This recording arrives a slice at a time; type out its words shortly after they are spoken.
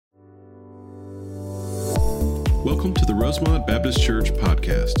Welcome to the Rosemont Baptist Church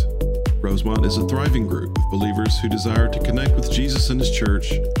podcast. Rosemont is a thriving group of believers who desire to connect with Jesus and His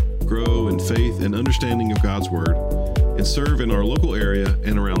church, grow in faith and understanding of God's Word, and serve in our local area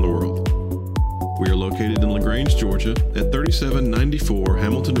and around the world. We are located in LaGrange, Georgia at 3794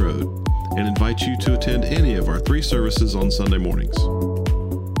 Hamilton Road and invite you to attend any of our 3 services on Sunday mornings.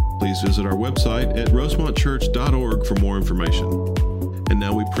 Please visit our website at rosemontchurch.org for more information. And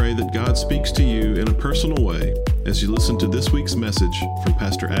now we pray that God speaks to you in a personal way as you listen to this week's message from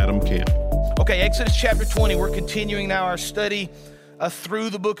Pastor Adam Camp. Okay, Exodus chapter 20. We're continuing now our study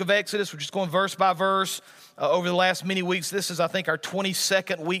through the book of Exodus. We're just going verse by verse over the last many weeks. This is, I think, our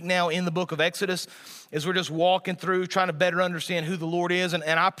 22nd week now in the book of Exodus as we're just walking through, trying to better understand who the Lord is. And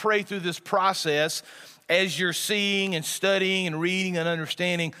I pray through this process as you're seeing and studying and reading and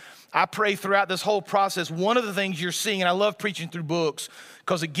understanding, I pray throughout this whole process, one of the things you're seeing, and I love preaching through books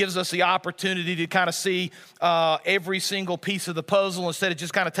because it gives us the opportunity to kind of see every single piece of the puzzle instead of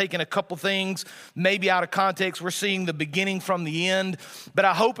just kind of taking a couple things maybe out of context. We're seeing the beginning from the end. But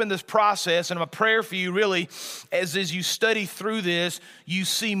I hope in this process, and my prayer for you really, as you study through this, you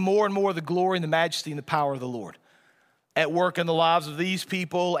see more and more of the glory and the majesty and the power of the Lord at work in the lives of these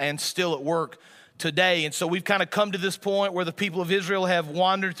people and still at work today. And so we've kind of come to this point where the people of Israel have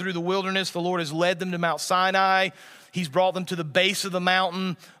wandered through the wilderness. The Lord has led them to Mount Sinai. He's brought them to the base of the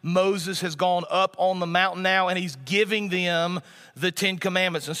mountain. Moses has gone up on the mountain now, and he's giving them the 10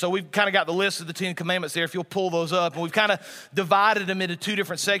 Commandments. And so we've kind of got the list of the 10 Commandments there, if you'll pull those up. And we've kind of divided them into 2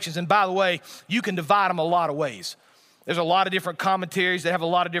 different sections. And by the way, you can divide them a lot of ways. There's a lot of different commentaries that have a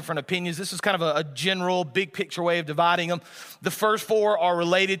lot of different opinions. This is kind of a general, big picture way of dividing them. The first 4 are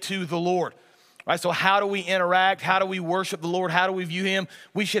related to the Lord. Right, so how do we interact? How do we worship the Lord? How do we view Him?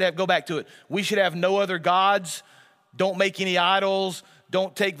 We should have, go back to it. We should have no other gods. Don't make any idols.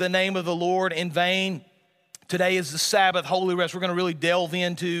 Don't take the name of the Lord in vain. Today is the Sabbath, holy rest. We're going to really delve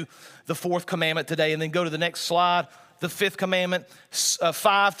into the 4th commandment today and then go to the next slide. The 5th commandment,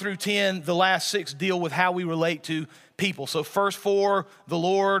 5 through 10, the last 6 deal with how we relate to people. So first 4, the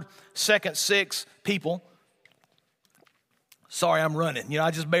Lord. Second 6, people. Sorry, I'm running. I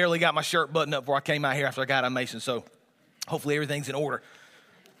just barely got my shirt buttoned up before I came out here after I got on Mason, so hopefully everything's in order.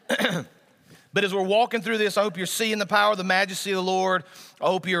 But as we're walking through this, I hope you're seeing the power, the majesty of the Lord. I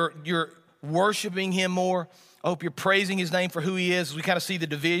hope you're worshiping Him more. I hope you're praising His name for who He is as we kind of see the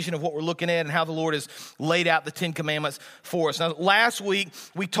division of what we're looking at and how the Lord has laid out the 10 Commandments for us. Now, last week,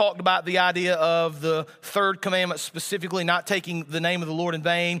 we talked about the idea of the 3rd commandment, specifically not taking the name of the Lord in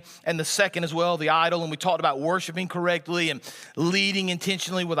vain, and the 2nd as well, the idol, and we talked about worshiping correctly and leading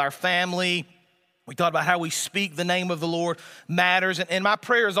intentionally with our family. We talked about how we speak the name of the Lord matters. And my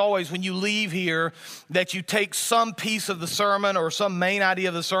prayer is always when you leave here that you take some piece of the sermon or some main idea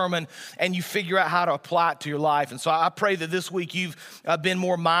of the sermon and you figure out how to apply it to your life. And so I pray that this week you've been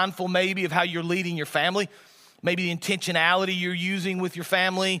more mindful maybe of how you're leading your family, maybe the intentionality you're using with your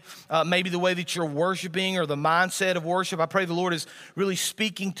family, maybe the way that you're worshiping or the mindset of worship. I pray the Lord is really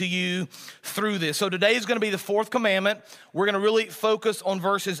speaking to you through this. So today is going to be the 4th commandment. We're going to really focus on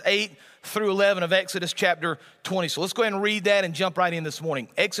verses 8 through 11 of Exodus chapter 20. So let's go ahead and read that and jump right in this morning.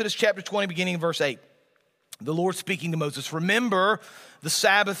 Exodus chapter 20, beginning in verse 8. The Lord speaking to Moses, "Remember the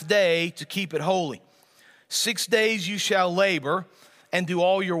Sabbath day to keep it holy. 6 days you shall labor and do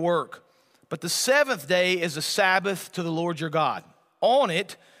all your work. But the 7th day is a Sabbath to the Lord your God. On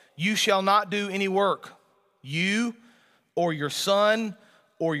it you shall not do any work, you or your son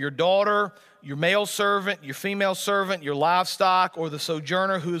or your daughter, your male servant, your female servant, your livestock, or the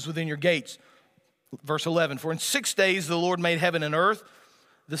sojourner who is within your gates." Verse 11, "For in 6 days the Lord made heaven and earth,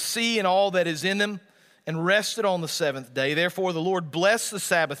 the sea and all that is in them, and rested on the 7th day. Therefore the Lord blessed the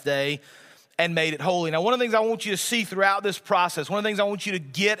Sabbath day and made it holy." Now, one of the things I want you to see throughout this process, one of the things I want you to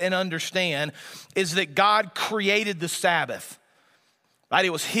get and understand is that God created the Sabbath. Right? It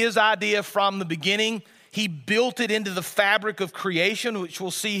was His idea from the beginning. He built it into the fabric of creation, which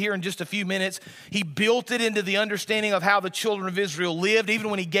we'll see here in just a few minutes. He built it into the understanding of how the children of Israel lived. Even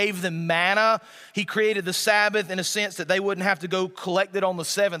when He gave them manna, He created the Sabbath in a sense that they wouldn't have to go collect it on the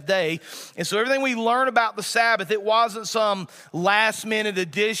 7th day. And so everything we learn about the Sabbath, it wasn't some last-minute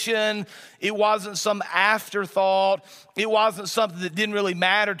addition. It wasn't some afterthought. It wasn't something that didn't really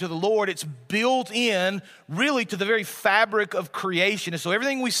matter to the Lord. It's built in really to the very fabric of creation. And so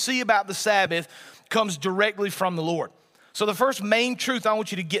everything we see about the Sabbath comes directly from the Lord. So the first main truth I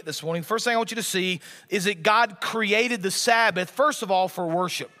want you to get this morning, the first thing I want you to see is that God created the Sabbath, first of all, for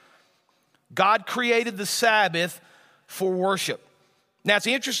worship. God created the Sabbath for worship. Now, it's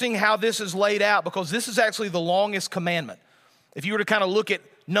interesting how this is laid out because this is actually the longest commandment. If you were to kind of look at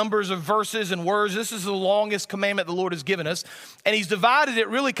numbers of verses and words. This is the longest commandment the Lord has given us. And he's divided it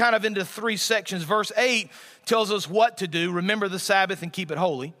really kind of into 3 sections. Verse 8 tells us what to do. Remember the Sabbath and keep it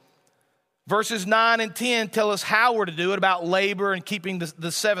holy. Verses 9 and 10 tell us how we're to do it, about labor and keeping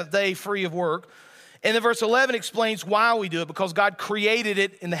the seventh day free of work. And then verse 11 explains why we do it, because God created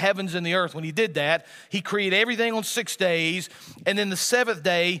it in the heavens and the earth. When he did that, he created everything on 6 days, and then the seventh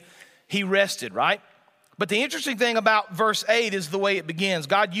day, he rested, right? But the interesting thing about verse 8 is the way it begins.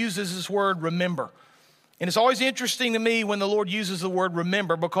 God uses this word remember. And it's always interesting to me when the Lord uses the word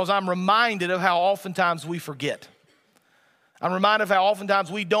remember, because I'm reminded of how oftentimes we forget. I'm reminded of how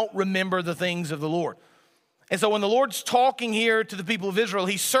oftentimes we don't remember the things of the Lord. And so when the Lord's talking here to the people of Israel,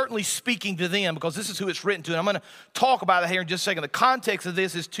 he's certainly speaking to them, because this is who it's written to. And I'm going to talk about that here in just a second. The context of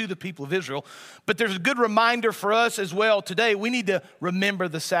this is to the people of Israel. But there's a good reminder for us as well today. We need to remember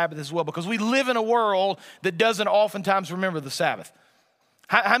the Sabbath as well, because we live in a world that doesn't oftentimes remember the Sabbath.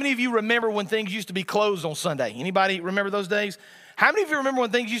 How many of you remember when things used to be closed on Sunday? Anybody remember those days? How many of you remember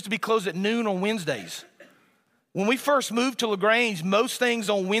when things used to be closed at noon on Wednesdays? When we first moved to LaGrange, most things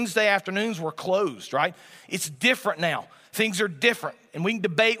on Wednesday afternoons were closed, right? It's different now. Things are different. And we can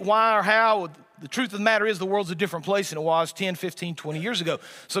debate why or how. The truth of the matter is the world's a different place than it was 10, 15, 20 years ago.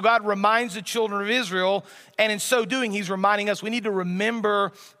 So God reminds the children of Israel, and in so doing, he's reminding us we need to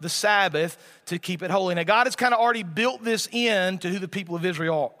remember the Sabbath to keep it holy. Now, God has kind of already built this in to who the people of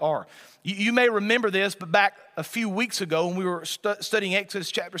Israel are. You may remember this, but back a few weeks ago when we were studying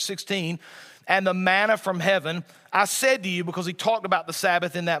Exodus chapter 16, and the manna from heaven, I said to you, because he talked about the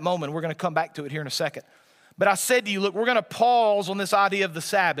Sabbath in that moment, we're going to come back to it here in a second. But I said to you, look, we're going to pause on this idea of the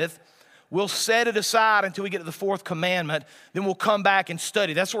Sabbath. We'll set it aside until we get to the 4th commandment. Then we'll come back and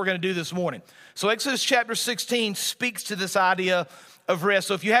study. That's what we're going to do this morning. So Exodus chapter 16 speaks to this idea of rest.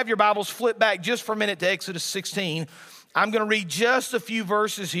 So if you have your Bibles, flip back just for a minute to Exodus 16. I'm going to read just a few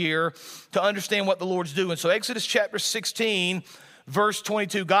verses here to understand what the Lord's doing. So Exodus chapter 16, verse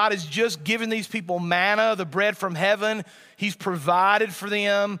 22, God has just given these people manna, the bread from heaven. He's provided for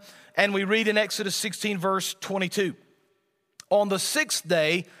them. And we read in Exodus 16, verse 22, on the 6th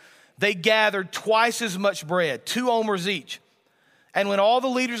day, they gathered twice as much bread, 2 omers each. And when all the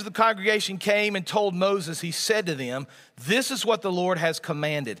leaders of the congregation came and told Moses, he said to them, this is what the Lord has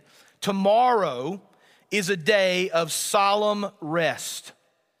commanded. Tomorrow is a day of solemn rest,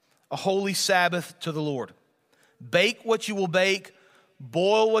 a holy Sabbath to the Lord. Bake what you will bake,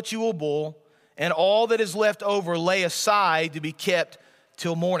 boil what you will boil, and all that is left over lay aside to be kept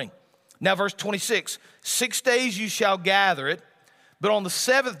till morning. Now verse 26, 6 days you shall gather it, but on the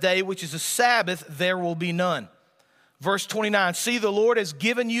 7th day, which is a Sabbath, there will be none. Verse 29, see, the Lord has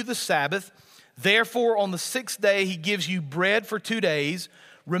given you the Sabbath. Therefore, on the 6th day, he gives you bread for 2 days.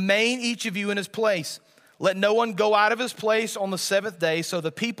 Remain each of you in his place. Let no one go out of his place on the 7th day. So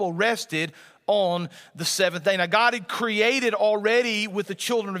the people rested on the 7th day. Now, God had created already with the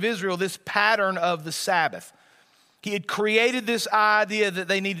children of Israel this pattern of the Sabbath. He had created this idea that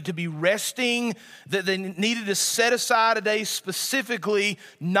they needed to be resting, that they needed to set aside a day specifically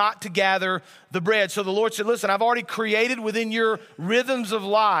not to gather the bread. So the Lord said, listen, I've already created within your rhythms of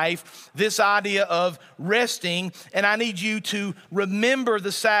life this idea of resting, and I need you to remember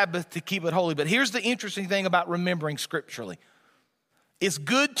the Sabbath to keep it holy. But here's the interesting thing about remembering scripturally. It's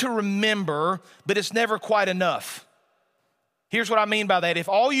good to remember, but it's never quite enough. Here's what I mean by that. If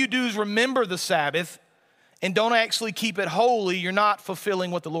all you do is remember the Sabbath and don't actually keep it holy, you're not fulfilling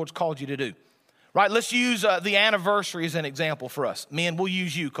what the Lord's called you to do. Right, let's use the anniversary as an example for us. Men, we'll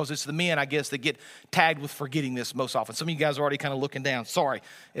use you because it's the men, I guess, that get tagged with forgetting this most often. Some of you guys are already kind of looking down. Sorry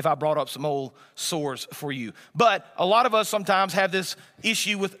if I brought up some old sores for you. But a lot of us sometimes have this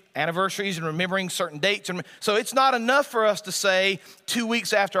issue with anniversaries and remembering certain dates. And so it's not enough for us to say 2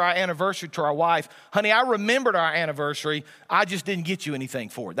 weeks after our anniversary to our wife, honey, I remembered our anniversary. I just didn't get you anything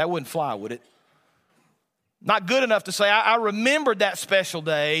for it. That wouldn't fly, would it? Not good enough to say, I remembered that special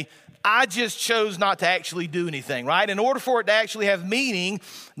day. I just chose not to actually do anything, right? In order for it to actually have meaning,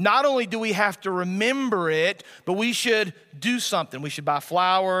 not only do we have to remember it, but we should do something. We should buy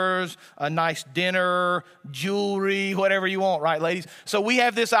flowers, a nice dinner, jewelry, whatever you want, right, ladies? So we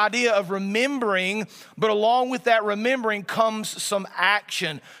have this idea of remembering, but along with that remembering comes some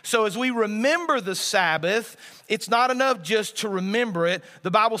action. So as we remember the Sabbath, it's not enough just to remember it.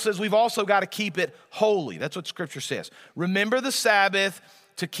 The Bible says we've also got to keep it holy. That's what Scripture says. Remember the Sabbath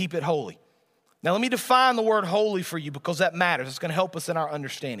to keep it holy. Now, let me define the word holy for you because that matters. It's going to help us in our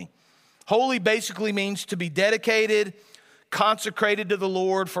understanding. Holy basically means to be dedicated, consecrated to the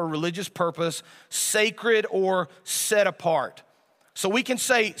Lord for a religious purpose, sacred or set apart. So we can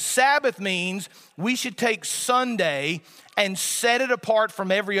say Sabbath means we should take Sunday and set it apart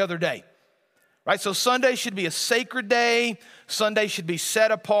from every other day. Right? So Sunday should be a sacred day. Sunday should be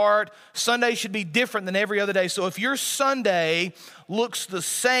set apart. Sunday should be different than every other day. So if your Sunday looks the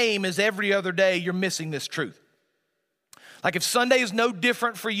same as every other day, you're missing this truth. Like if Sunday is no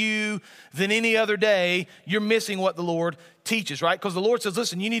different for you than any other day, you're missing what the Lord teaches, right? Because the Lord says,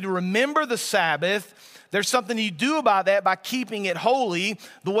 listen, you need to remember the Sabbath. There's something you do about that by keeping it holy.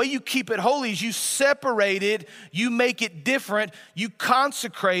 The way you keep it holy is you separate it, you make it different, you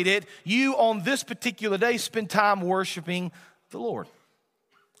consecrate it. You, on this particular day, spend time worshiping the Lord.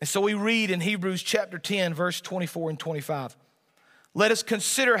 And so we read in Hebrews chapter 10, verse 24 and 25. Let us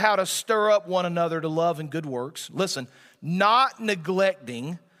consider how to stir up one another to love and good works. Listen, not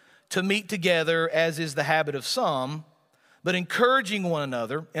neglecting to meet together as is the habit of some, but encouraging one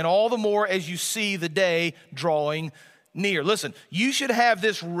another, and all the more as you see the day drawing near. Listen, you should have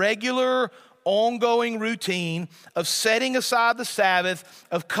this regular, ongoing routine of setting aside the Sabbath,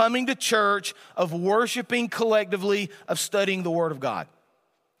 of coming to church, of worshiping collectively, of studying the Word of God.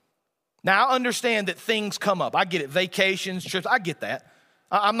 Now, I understand that things come up. I get it, vacations, trips, I get that.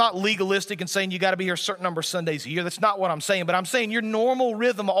 I'm not legalistic and saying you got to be here a certain number of Sundays a year. That's not what I'm saying, but I'm saying your normal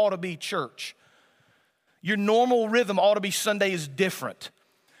rhythm ought to be church. Your normal rhythm ought to be Sunday is different.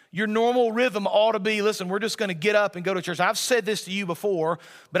 Your normal rhythm ought to be, listen, we're just going to get up and go to church. I've said this to you before,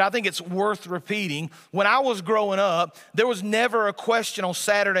 but I think it's worth repeating. When I was growing up, there was never a question on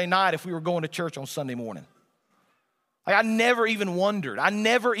Saturday night if we were going to church on Sunday morning. Like I never even wondered.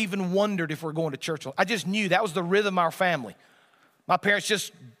 If we're going to church. I just knew that was the rhythm of our family. My parents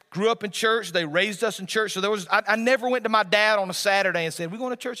just grew up in church. They raised us in church. So I never went to my dad on a Saturday and said, we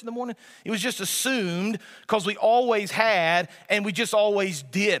going to church in the morning? It was just assumed because we always had and we just always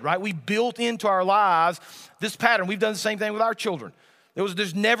did, right? We built into our lives this pattern. We've done the same thing with our children.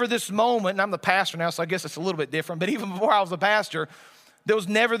 There's never this moment, and I'm the pastor now, so I guess it's a little bit different, but even before I was a pastor, there was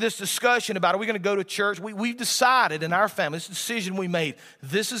never this discussion about, are we going to go to church? We've decided in our family, this decision we made,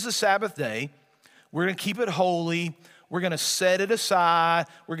 this is the Sabbath day. We're going to keep it holy. We're going to set it aside.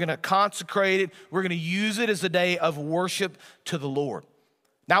 We're going to consecrate it. We're going to use it as a day of worship to the Lord.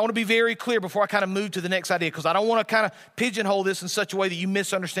 Now, I want to be very clear before I kind of move to the next idea, because I don't want to kind of pigeonhole this in such a way that you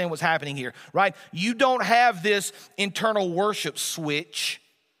misunderstand what's happening here, right? You don't have this internal worship switch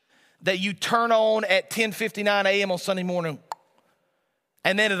that you turn on at 10:59 a.m. on Sunday morning,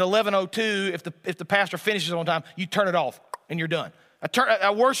 and then at 11:02, if the pastor finishes on time, you turn it off and you're done.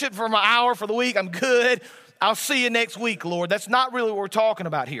 I worship for my hour for the week. I'm good. I'll see you next week, Lord. That's not really what we're talking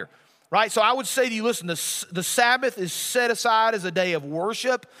about here, right? So I would say to you, listen, the Sabbath is set aside as a day of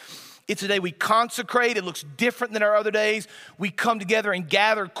worship. It's a day we consecrate. It looks different than our other days. We come together and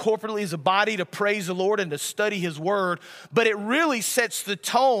gather corporately as a body to praise the Lord and to study His Word. But it really sets the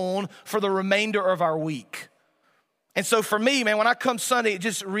tone for the remainder of our week. And so for me, man, when I come Sunday, it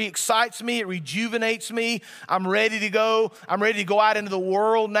just re-excites me. It rejuvenates me. I'm ready to go. I'm ready to go out into the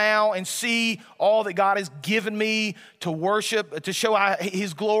world now and see all that God has given me to worship, to show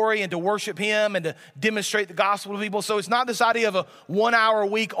His glory and to worship Him and to demonstrate the gospel to people. So it's not this idea of a 1 hour a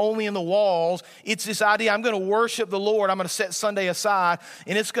week only in the walls. It's this idea, I'm going to worship the Lord. I'm going to set Sunday aside,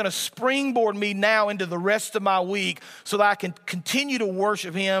 and it's going to springboard me now into the rest of my week so that I can continue to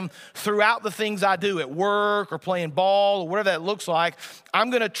worship Him throughout the things I do at work or playing ball or whatever that looks like.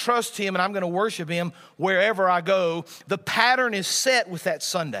 I'm going to trust Him and I'm going to worship Him wherever I go. The pattern is set with that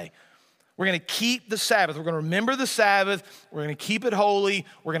Sunday. We're going to keep the Sabbath. We're going to remember the Sabbath. We're going to keep it holy.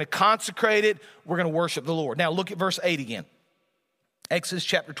 We're going to consecrate it. We're going to worship the Lord. Now look at verse 8 again. Exodus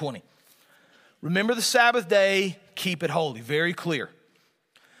chapter 20. Remember the Sabbath day, keep it holy. Very clear.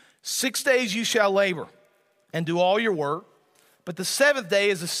 6 days you shall labor and do all your work. But the seventh day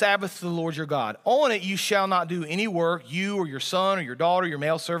is the Sabbath to the Lord your God. On it you shall not do any work, you or your son or your daughter, your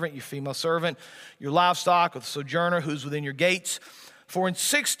male servant, your female servant, your livestock or the sojourner who's within your gates. For in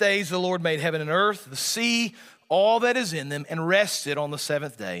 6 days the Lord made heaven and earth, the sea, all that is in them, and rested on the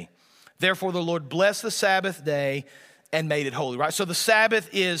seventh day. Therefore the Lord blessed the Sabbath day and made it holy, right? So the Sabbath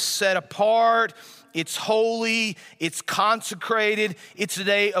is set apart. It's holy, it's consecrated, it's a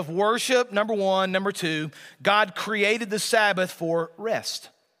day of worship, number one. Number two, God created the Sabbath for rest.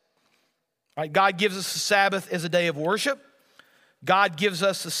 Right? God gives us the Sabbath as a day of worship. God gives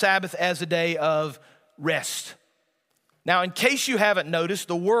us the Sabbath as a day of rest. Now, in case you haven't noticed,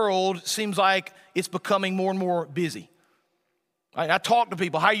 the world seems like it's becoming more and more busy. Right? I talk to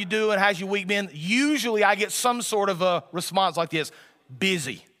people, how you doing, how's your week been? Usually I get some sort of a response like this,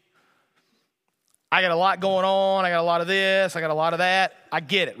 busy. I got a lot going on. I got a lot of this. I got a lot of that. I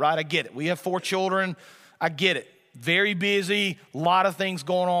get it, right? I get it. We have 4 children. I get it. very busy, a lot of things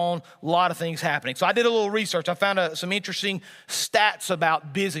going on, a lot of things happening. So I did a little research. I found some interesting stats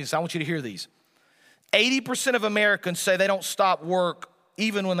about busyness. I want you to hear these. 80% of Americans say they don't stop work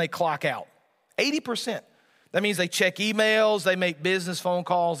even when they clock out. 80%. That means they check emails, they make business phone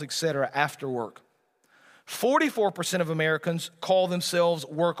calls, etc. after work. 44% of Americans call themselves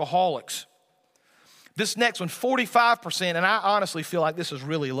workaholics. This next one, 45%, and I honestly feel like this is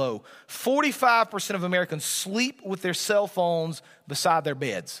really low. 45% of Americans sleep with their cell phones beside their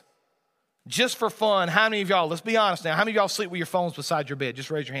beds. Just for fun, how many of y'all, let's be honest now, how many of y'all sleep with your phones beside your bed?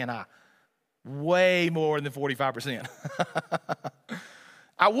 Just raise your hand high. Way more than 45%.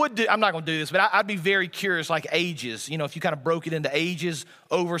 I'm not going to do this, but I'd be very curious, like ages. You know, if you kind of broke it into ages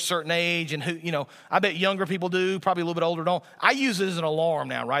over a certain age and who, you know, I bet younger people do, probably a little bit older don't. I use it as an alarm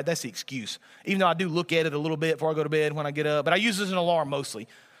now, right? That's the excuse. Even though I do look at it a little bit before I go to bed when I get up, but I use it as an alarm mostly.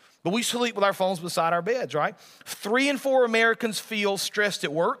 But we sleep with our phones beside our beds, right? 3 in 4 Americans feel stressed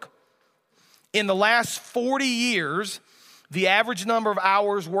at work. In the last 40 years, the average number of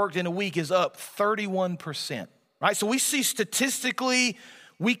hours worked in a week is up 31%, right? So we see statistically,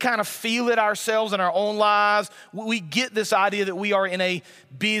 we kind of feel it ourselves in our own lives. We get this idea that we are in a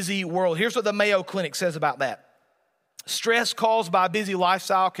busy world. Here's what the Mayo Clinic says about that. Stress caused by a busy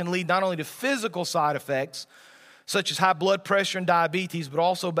lifestyle can lead not only to physical side effects, such as high blood pressure and diabetes, but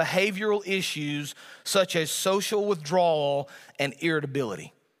also behavioral issues such as social withdrawal and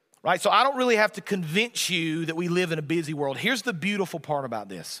irritability. Right? So I don't really have to convince you that we live in a busy world. Here's the beautiful part about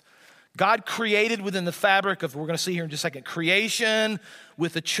this. God created within the fabric of, we're going to see here in just a second, creation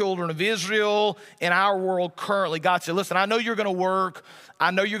with the children of Israel in our world currently. God said, listen, I know you're going to work.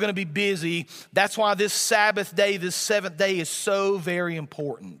 I know you're going to be busy. That's why this Sabbath day, this 7th day is so very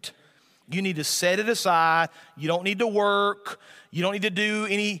important. You need to set it aside. You don't need to work. You don't need to do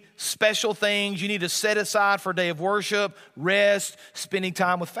any special things. You need to set aside for a day of worship, rest, spending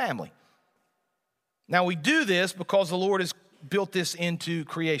time with family. Now we do this because the Lord has built this into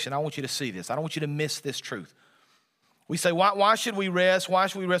creation. I want you to see this. I don't want you to miss this truth. We say, why should we rest? Why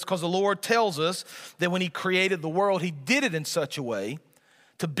should we rest? Because the Lord tells us that when he created the world, he did it in such a way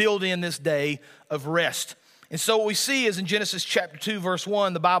to build in this day of rest. And so what we see is in Genesis chapter 2, verse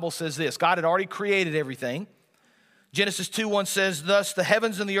 1, the Bible says this. God had already created everything. Genesis 2:1 says, thus the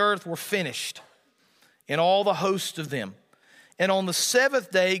heavens and the earth were finished, and all the hosts of them. And on the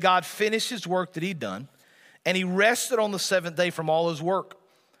 7th day, God finished his work that he'd done, and he rested on the 7th day from all his work.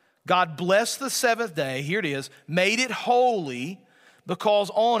 God blessed the 7th day, here it is, made it holy,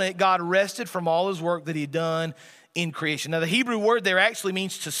 because on it God rested from all his work that he'd done in creation. Now the Hebrew word there actually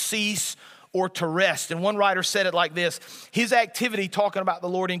means to cease or to rest. And one writer said it like this: his activity, talking about the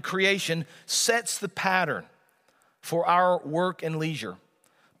Lord in creation, sets the pattern for our work and leisure.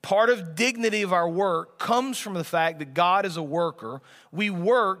 Part of dignity of our work comes from the fact that God is a worker. We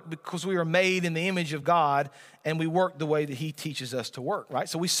work because we are made in the image of God, and we work the way that he teaches us to work, right?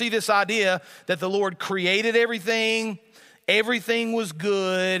 So we see this idea that the Lord created everything. Everything was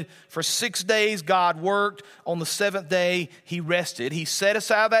good. For 6 days, God worked. On the 7th day, he rested. He set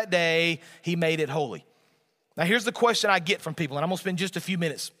aside that day. He made it holy. Now, here's the question I get from people, and I'm going to spend just a few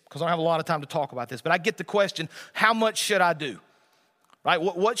minutes because I don't have a lot of time to talk about this, but I get the question, how much should I do? Right?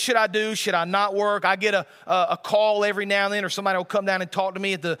 What should I do? Should I not work? I get a call every now and then, or somebody will come down and talk to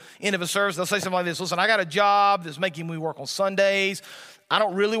me at the end of a service. They'll say something like this: listen, I got a job that's making me work on Sundays. I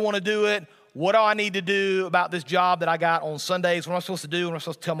don't really want to do it. What do I need to do about this job that I got on Sundays? What am I supposed to do? What am I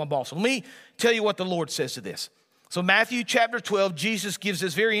supposed to tell my boss? So let me tell you what the Lord says to this. So Matthew chapter 12, Jesus gives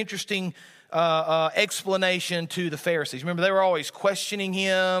this very interesting explanation to the Pharisees. Remember, they were always questioning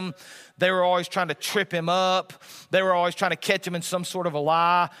him. They were always trying to trip him up. They were always trying to catch him in some sort of a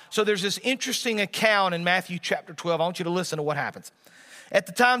lie. So there's this interesting account in Matthew chapter 12. I want you to listen to what happens. At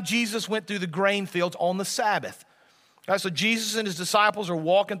the time, Jesus went through the grain fields on the Sabbath. All right, so Jesus and his disciples are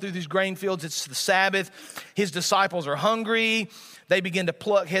walking through these grain fields. It's the Sabbath. His disciples are hungry. They begin to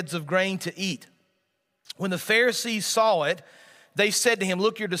pluck heads of grain to eat. When the Pharisees saw it, they said to him,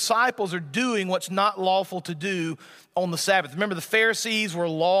 look, your disciples are doing what's not lawful to do on the Sabbath. Remember, the Pharisees were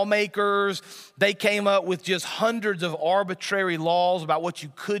lawmakers. They came up with just hundreds of arbitrary laws about what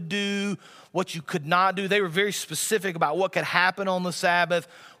you could do, what you could not do. They were very specific about what could happen on the Sabbath,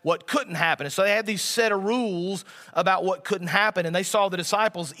 what couldn't happen. And so they had these set of rules about what couldn't happen. And they saw the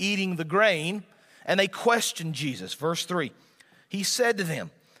disciples eating the grain, and they questioned Jesus. Verse 3, he said to them,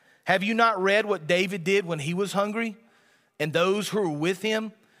 have you not read what David did when he was hungry, and those who were with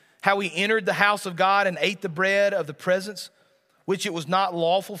him, how he entered the house of God and ate the bread of the presence, which it was not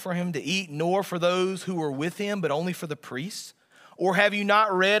lawful for him to eat, nor for those who were with him, but only for the priests? Or have you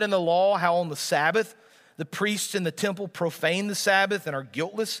not read in the law how on the Sabbath the priests in the temple profane the Sabbath and are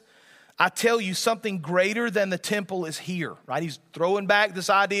guiltless. I tell you, something greater than the temple is here, right? He's throwing back this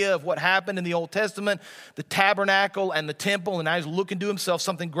idea of what happened in the Old Testament, the tabernacle and the temple, and now he's looking to himself,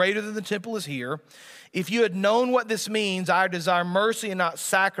 something greater than the temple is here. If you had known what this means, I desire mercy and not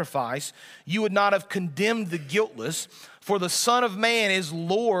sacrifice, you would not have condemned the guiltless, for the Son of Man is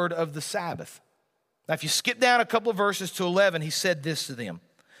Lord of the Sabbath. Now, if you skip down a couple of verses to 11, he said this to them.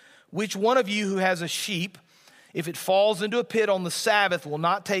 Which one of you who has a sheep, if it falls into a pit on the Sabbath, will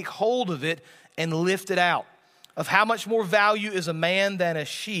not take hold of it and lift it out? Of how much more value is a man than a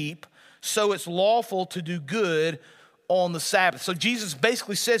sheep? So it's lawful to do good on the Sabbath. So Jesus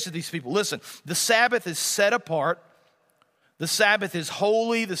basically says to these people, listen, the Sabbath is set apart. The Sabbath is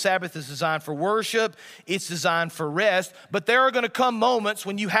holy. The Sabbath is designed for worship. It's designed for rest. But there are going to come moments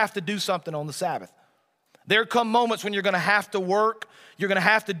when you have to do something on the Sabbath. There come moments when you're going to have to work. You're going to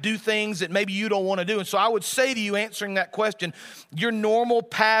have to do things that maybe you don't want to do. And so I would say to you, answering that question, your normal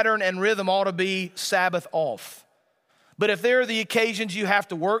pattern and rhythm ought to be Sabbath off. But if there are the occasions you have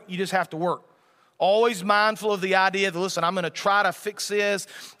to work, you just have to work. Always mindful of the idea that, listen, I'm going to try to fix this.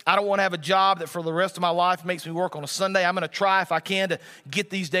 I don't want to have a job that for the rest of my life makes me work on a Sunday. I'm going to try if I can to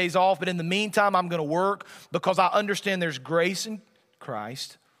get these days off. But in the meantime, I'm going to work because I understand there's grace in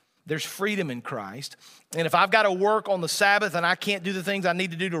Christ. There's freedom in Christ. And if I've got to work on the Sabbath and I can't do the things I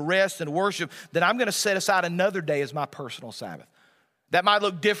need to do to rest and worship, then I'm going to set aside another day as my personal Sabbath. That might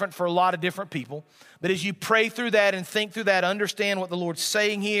look different for a lot of different people. But as you pray through that and think through that, understand what the Lord's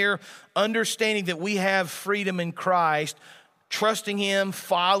saying here, understanding that we have freedom in Christ, trusting Him,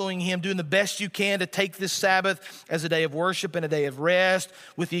 following Him, doing the best you can to take this Sabbath as a day of worship and a day of rest.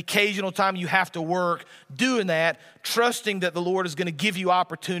 With the occasional time you have to work, doing that, trusting that the Lord is going to give you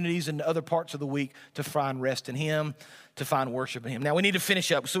opportunities in other parts of the week to find rest in Him, to find worship in Him. Now we need to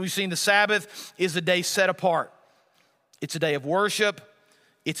finish up. So we've seen the Sabbath is a day set apart. It's a day of worship.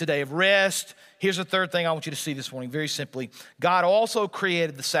 It's a day of rest. Here's the third thing I want you to see this morning, very simply. God also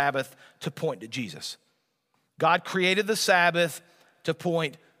created the Sabbath to point to Jesus. God created the Sabbath to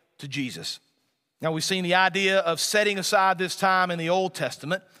point to Jesus. Now, we've seen the idea of setting aside this time in the Old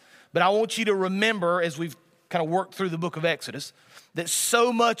Testament, but I want you to remember, as we've kind of worked through the book of Exodus, that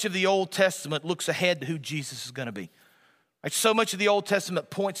so much of the Old Testament looks ahead to who Jesus is going to be. Right? So much of the Old Testament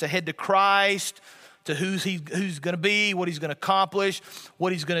points ahead to Christ, to who's going to be, what He's going to accomplish,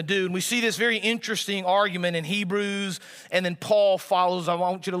 what He's going to do. And we see this very interesting argument in Hebrews, and then Paul follows. I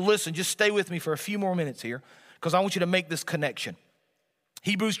want you to listen. Just stay with me for a few more minutes here, because I want you to make this connection.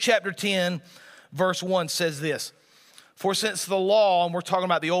 Hebrews chapter 10, verse 1 says this, for since the law, and we're talking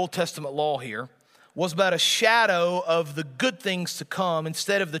about the Old Testament law here, was but a shadow of the good things to come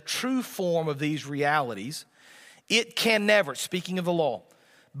instead of the true form of these realities, it can never, speaking of the law,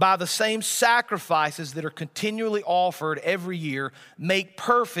 by the same sacrifices that are continually offered every year, make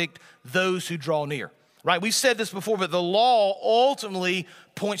perfect those who draw near. Right? We've said this before, but the law ultimately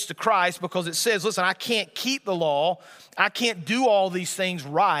points to Christ because it says, listen, I can't keep the law. I can't do all these things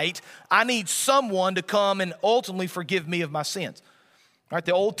right. I need someone to come and ultimately forgive me of my sins. Right?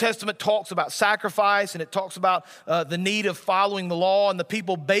 The Old Testament talks about sacrifice, and it talks about the need of following the law, and the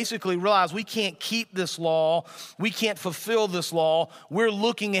people basically realize we can't keep this law. We can't fulfill this law. We're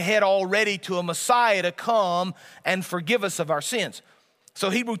looking ahead already to a Messiah to come and forgive us of our sins. So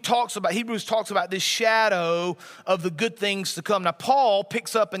Hebrews talks about this shadow of the good things to come. Now, Paul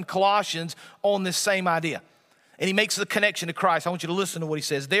picks up in Colossians on this same idea, and he makes the connection to Christ. I want you to listen to what he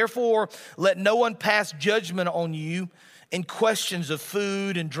says. Therefore, let no one pass judgment on you in questions of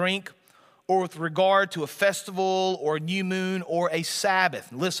food and drink, or with regard to a festival or a new moon or a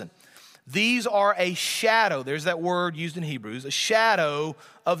Sabbath. Listen, these are a shadow. There's that word used in Hebrews, a shadow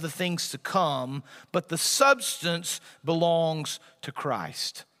of the things to come, but the substance belongs to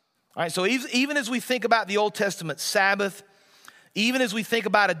Christ. All right, so even as we think about the Old Testament Sabbath, even as we think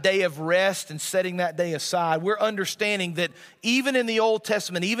about a day of rest and setting that day aside, we're understanding that even in the Old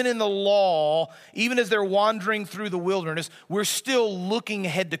Testament, even in the law, even as they're wandering through the wilderness, we're still looking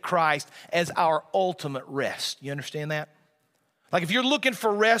ahead to Christ as our ultimate rest. You understand that? Like if you're looking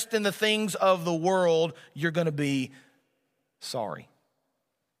for rest in the things of the world, you're going to be sorry.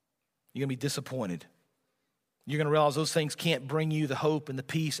 You're going to be disappointed. You're going to realize those things can't bring you the hope and the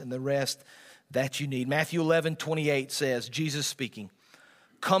peace and the rest that you need. Matthew 11:28 says, Jesus speaking,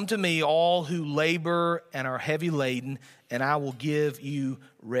 come to me all who labor and are heavy laden, and I will give you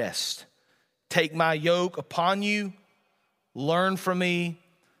rest. Take my yoke upon you, learn from me.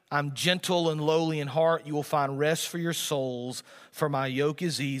 I'm gentle and lowly in heart. You will find rest for your souls, for my yoke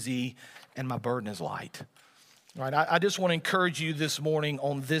is easy and my burden is light. All right, I just want to encourage you this morning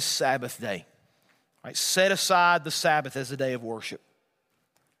on this Sabbath day. Right? Set aside the Sabbath as a day of worship.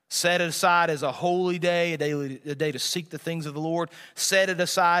 Set it aside as a holy day, a day to seek the things of the Lord. Set it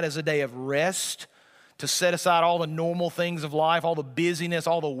aside as a day of rest, to set aside all the normal things of life, all the busyness,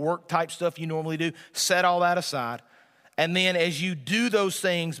 all the work type stuff you normally do. Set all that aside. And then as you do those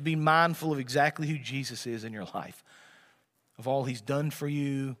things, be mindful of exactly who Jesus is in your life, of all he's done for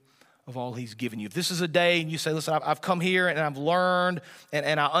you, of all he's given you. If this is a day and you say, listen, I've come here and I've learned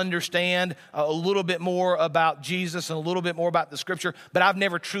and I understand a little bit more about Jesus and a little bit more about the scripture, but I've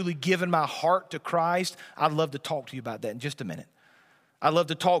never truly given my heart to Christ, I'd love to talk to you about that in just a minute. I'd love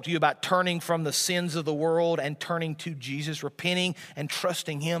to talk to you about turning from the sins of the world and turning to Jesus, repenting and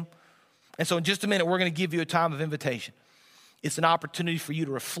trusting him. And so in just a minute, we're going to give you a time of invitation. It's an opportunity for you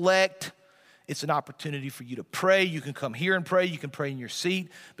to reflect. It's an opportunity for you to pray. You can come here and pray. You can pray in your seat.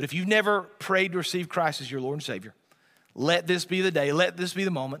 But if you've never prayed to receive Christ as your Lord and Savior, let this be the day. Let this be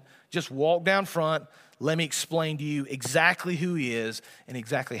the moment. Just walk down front. Let me explain to you exactly who he is and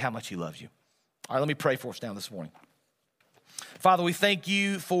exactly how much he loves you. All right, let me pray for us now this morning. Father, we thank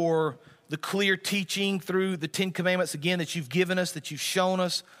you for the clear teaching through the Ten Commandments, again, that you've given us, that you've shown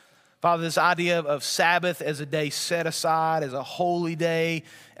us. Father, this idea of Sabbath as a day set aside, as a holy day,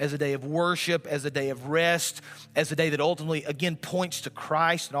 as a day of worship, as a day of rest, as a day that ultimately, again, points to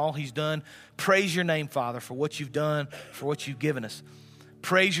Christ and all he's done. Praise your name, Father, for what you've done, for what you've given us.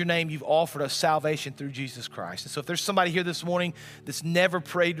 Praise your name, you've offered us salvation through Jesus Christ. And so if there's somebody here this morning that's never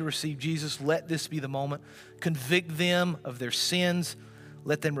prayed to receive Jesus, let this be the moment. Convict them of their sins.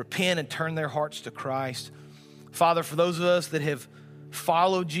 Let them repent and turn their hearts to Christ. Father, for those of us that have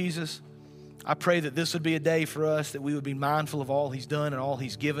followed Jesus, I pray that this would be a day for us that we would be mindful of all he's done and all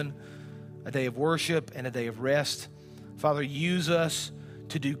he's given, a day of worship and a day of rest. Father, use us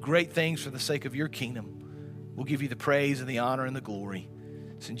to do great things for the sake of your kingdom. We'll give you the praise and the honor and the glory.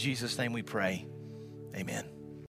 It's in Jesus' name we pray. Amen.